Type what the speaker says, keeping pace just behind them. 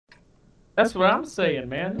That's what I'm saying,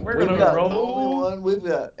 man. We're We've gonna got roll. Lonely One. We've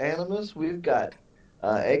got Animus. We've got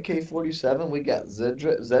AK-47. We got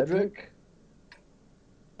Zedric.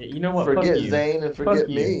 You know what? Fuck Forget you. Zane and Fuck forget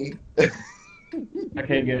you. me.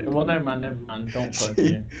 Okay, good. Well, never mind. Never mind. Don't fuck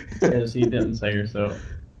you, because he didn't say yourself.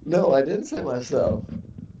 No, I didn't say myself.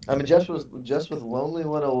 I mean, just with Lonely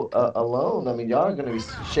One alone. I mean, y'all are gonna be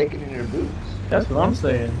shaking in your boots. That's what I'm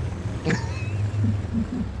saying.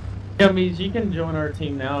 Yeah, means you can join our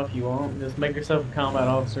team now if you want. Just make yourself a combat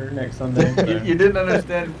officer next Sunday. You, So you didn't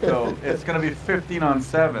understand though. It's gonna be 15 on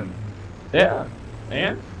 7. yeah,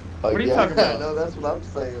 man. Oh What are you yeah, talking I about? know. That's what I'm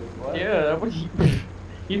saying. What? Yeah, what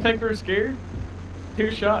you think we're scared? Two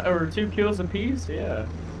shot or two kills apiece? Yeah.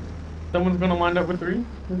 Someone's gonna wind up with three.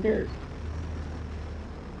 Who cares?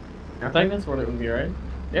 I think that's what it would be, right?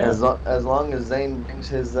 Yeah. As long as Zane brings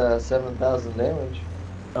his 7,000 damage.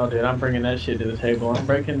 Oh, dude, I'm bringing that shit to the table. I'm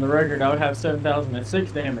breaking the record. I would have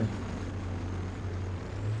 7,006 damage.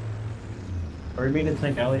 Are we meeting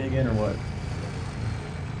Tank Alley again or what?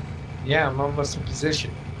 Yeah, I'm almost in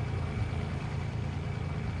position.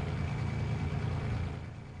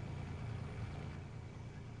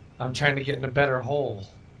 I'm trying to get in a better hole.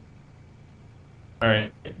 All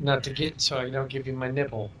right, Not to get so I don't give you my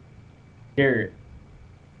nipple. Garrett.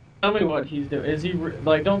 Tell me what he's doing. Is he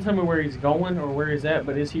like? Don't tell me where he's going or where he's at,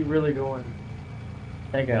 but is he really going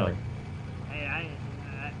Tank Alley? Hey, I ain't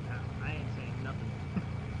saying nothing.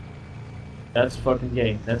 That's fucking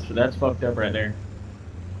gay. That's fucked up right there.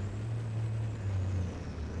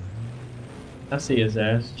 I see his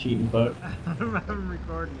ass, cheating fuck. I'm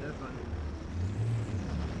recording this one.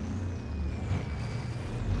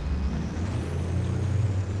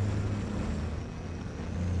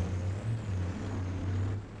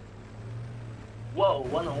 Whoa,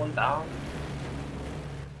 101 down.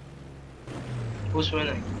 Who's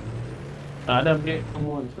winning? I don't get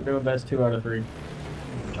once. We're doing best 2 out of 3.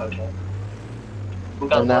 Okay. Who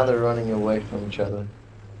got And now one? they're running away from each other.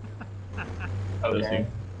 Okay.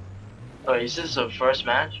 Oh, is this the first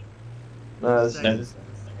match? No, Second. That is.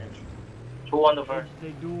 Who won the first? They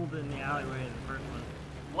dueled in the alleyway in the first one.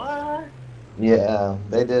 What? yeah,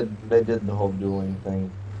 they did. They did the whole dueling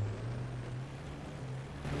thing.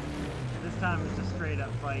 This time it's a straight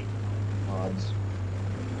up fight. Odds.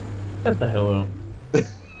 What the hell up?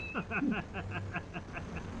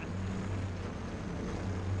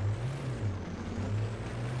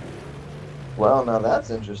 Well, now that's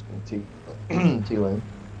interesting, T-Lane.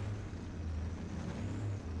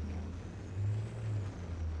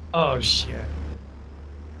 Oh shit.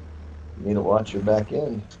 You need to watch your back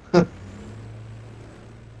end.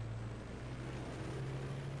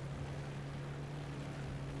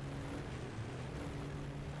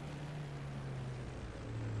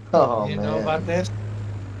 Oh You didn't man. know about this?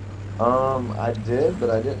 I did, but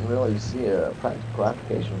I didn't really see a practical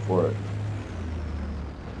application for it.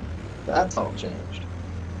 That's all changed.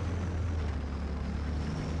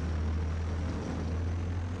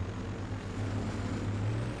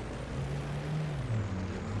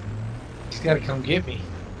 He's got to come get me.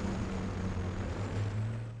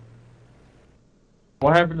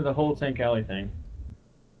 What happened to the whole Tank Alley thing?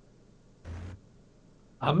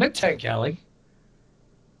 I'm at Tank Alley.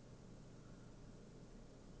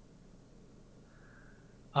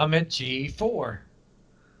 I'm at G4.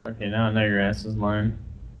 Okay, now I know your ass is lying.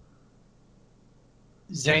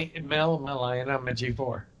 Zane, Mel, am I lying? I'm at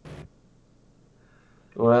G4.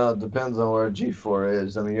 Well, it depends on where G4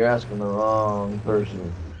 is. I mean, you're asking the wrong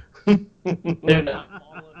person. Dude, I'm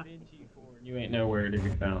all up in G4 and you ain't nowhere to be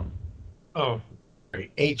found. Oh,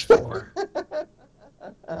 H4.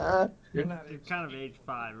 You're not You're kind of age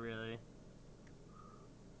 5, really.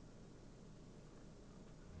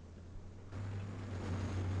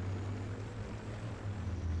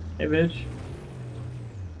 Hey, bitch.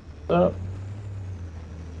 What's up?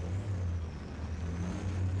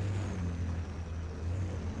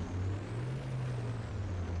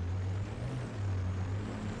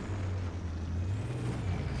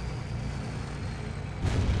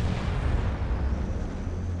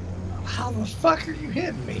 How the fuck are you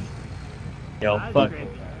hitting me? Yo, That's fuck.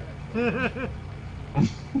 crazy.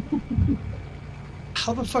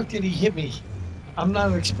 How the fuck did he hit me? I'm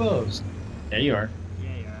not exposed. Yeah, you are.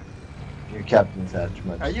 Yeah, you are. Your captain's hatch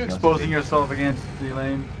much. Are you must exposing be. yourself against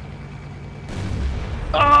Tlane?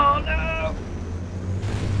 Oh, no!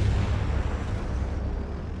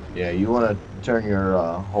 Yeah, you want to turn your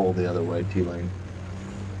hole the other way, T-Lane.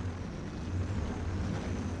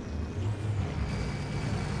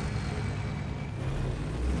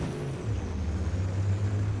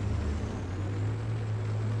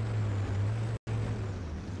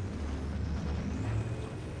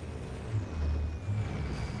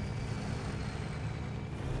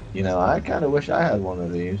 You know, I kind of wish I had one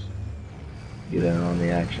of these. Get in on the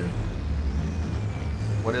action.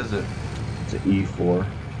 What is it? It's an E4.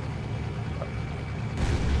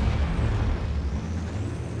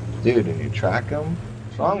 Dude, and you track them?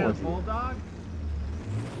 What's wrong You got with a you? bulldog?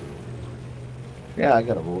 Yeah, I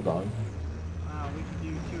got a bulldog. We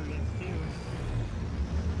can do 2 against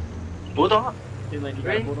 2. Bulldog? T-Lane, you got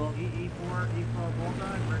a Really? bulldog? E4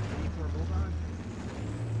 bulldog versus E4 bulldog.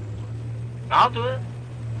 I'll do it.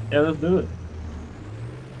 Yeah, let's do it.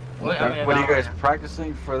 Wait, I mean, What are you guys Valorant.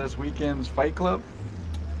 practicing for this weekend's fight club?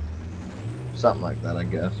 Something like that, I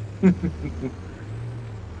guess.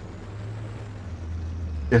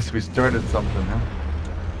 Yes, we started something, huh?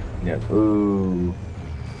 Yeah. Ooh.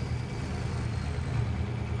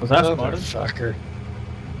 Was that spotted? Motherfucker.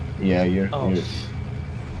 Yeah, you're. Oh, you're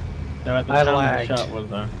No, at the I time lagged. the shot was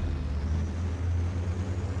there.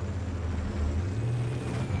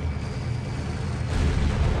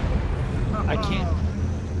 I can't.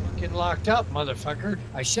 Get locked up, motherfucker.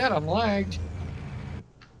 I said I'm lagged.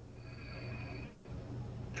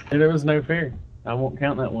 Hey, there was no fear. I won't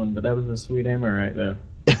count that one, but that was a sweet ammo right there.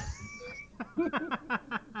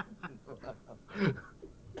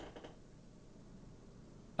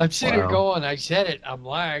 I'm sitting here Wow. going, I said it, I'm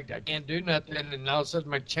lagged, I can't do nothing, and all of a sudden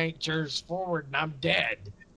my tank turns forward and I'm dead.